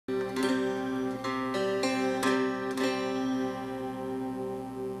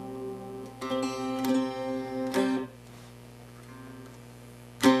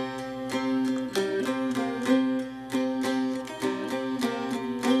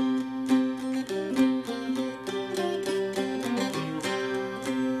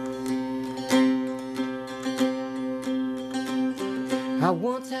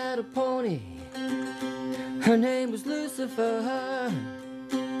pony. Her name was Lucifer.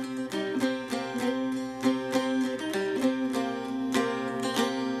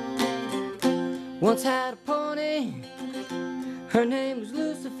 Once had a pony. Her name was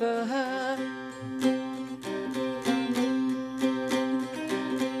Lucifer.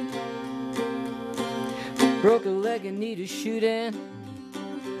 Broke a leg and needed shooting.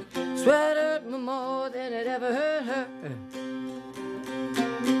 Sweat hurt me more than it ever hurt her.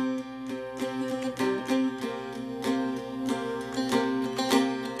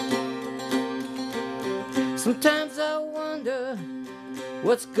 Sometimes I wonder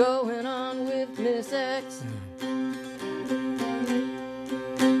what's going on with Miss X.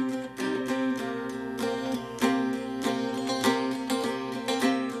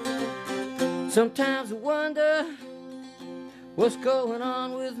 Sometimes I wonder what's going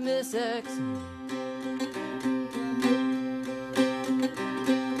on with Miss X.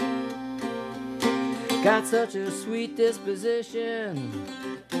 Got such a sweet disposition.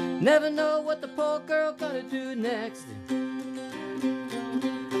 Never know what the poor girl gonna do next.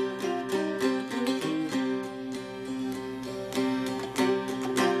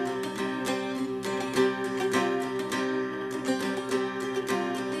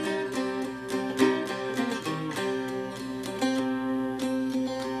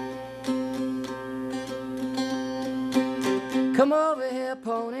 Come over here,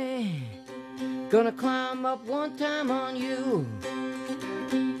 pony. Gonna climb up one time on you.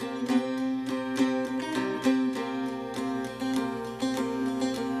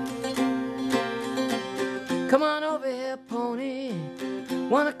 Come on over here, pony.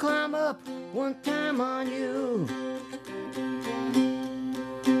 Wanna climb up one time on you.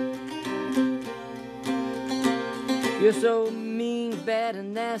 You're so mean, bad,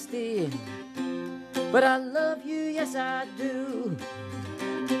 and nasty, but I love you, yes I do.